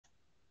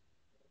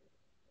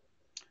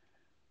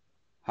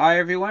Hi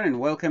everyone, and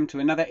welcome to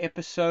another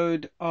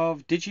episode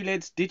of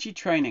DigiLED's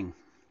DigiTraining.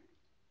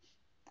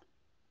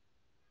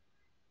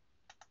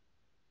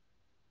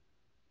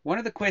 One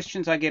of the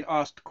questions I get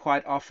asked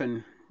quite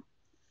often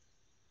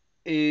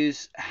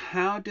is,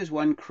 how does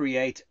one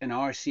create an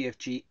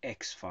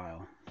RCFGX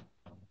file?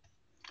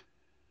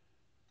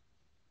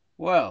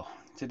 Well,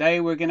 today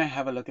we're going to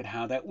have a look at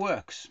how that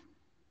works.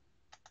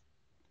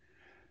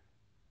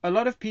 A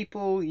lot of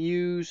people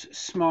use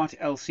Smart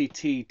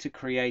LCT to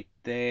create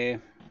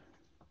their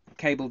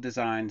cable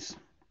designs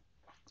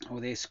or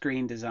their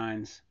screen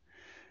designs.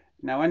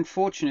 Now,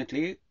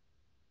 unfortunately,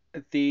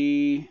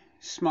 the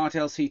Smart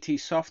LCT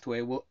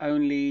software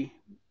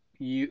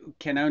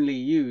can only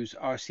use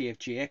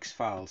RCFGX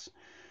files,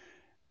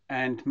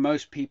 and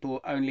most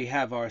people only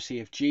have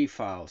RCFG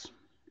files.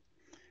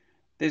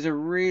 There's a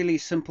really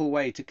simple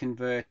way to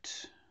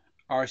convert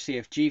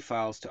RCFG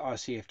files to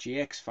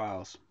RCFGX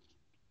files.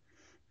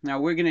 Now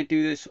we're going to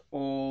do this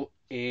all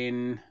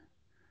in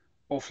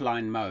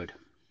offline mode.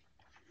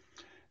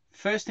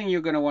 First thing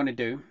you're going to want to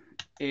do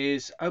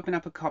is open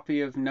up a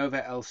copy of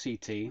Nova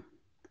LCT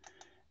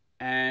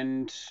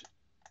and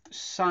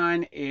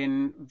sign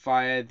in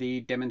via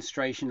the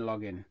demonstration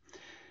login.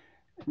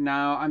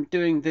 Now I'm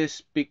doing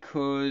this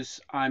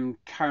because I'm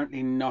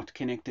currently not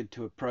connected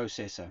to a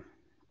processor.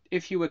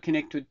 If you were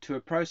connected to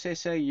a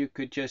processor, you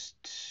could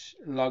just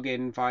log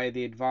in via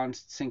the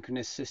Advanced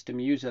Synchronous System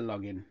User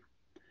login.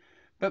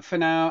 But for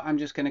now, I'm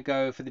just going to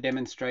go for the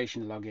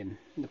demonstration login.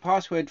 The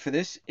password for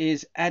this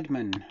is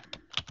admin.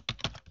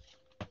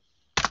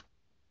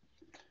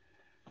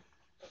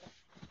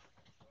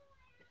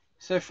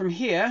 So from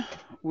here,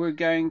 we're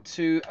going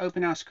to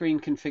open our screen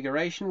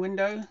configuration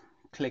window,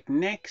 click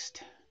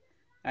Next,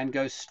 and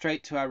go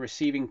straight to our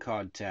receiving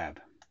card tab.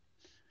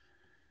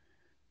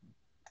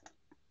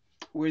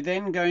 We're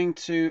then going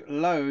to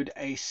load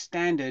a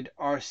standard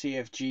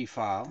RCFG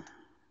file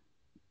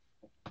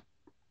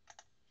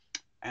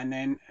and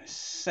then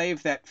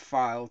save that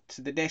file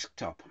to the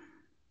desktop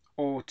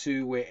or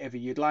to wherever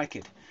you'd like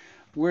it.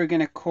 We're going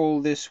to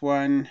call this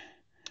one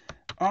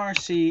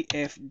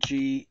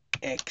RCFGX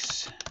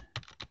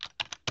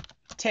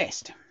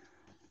test.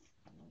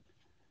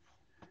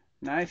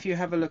 Now if you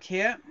have a look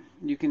here,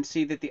 you can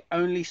see that the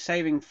only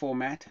saving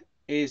format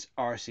is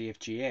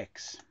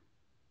RCFGX.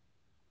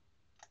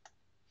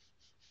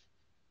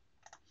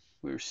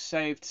 We're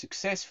saved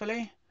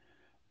successfully.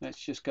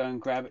 Let's just go and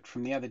grab it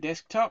from the other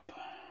desktop.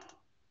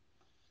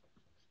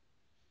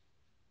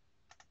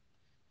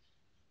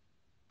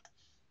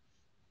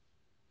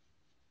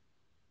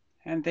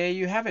 And there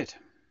you have it.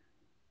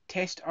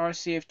 Test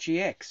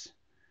RCFGX.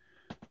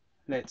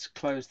 Let's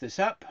close this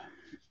up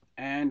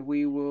and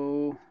we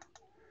will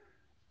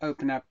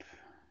open up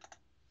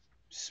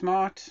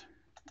Smart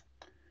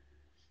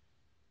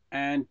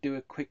and do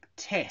a quick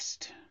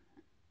test.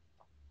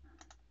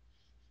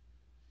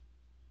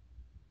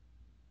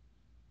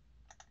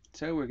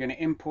 So we're going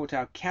to import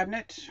our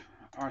cabinet,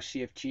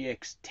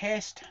 RCFGX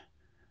test,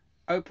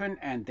 open,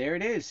 and there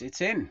it is,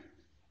 it's in.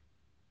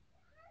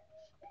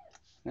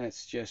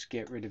 Let's just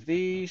get rid of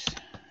these.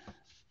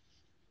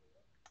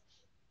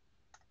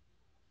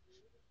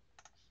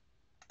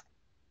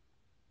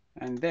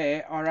 And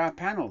there are our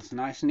panels,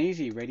 nice and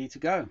easy, ready to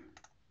go.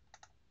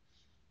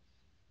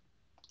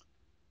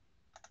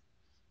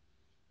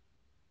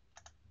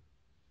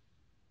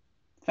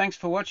 Thanks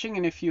for watching,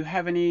 and if you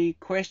have any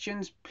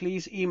questions,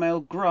 please email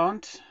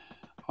Grant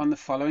on the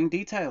following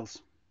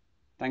details.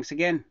 Thanks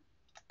again.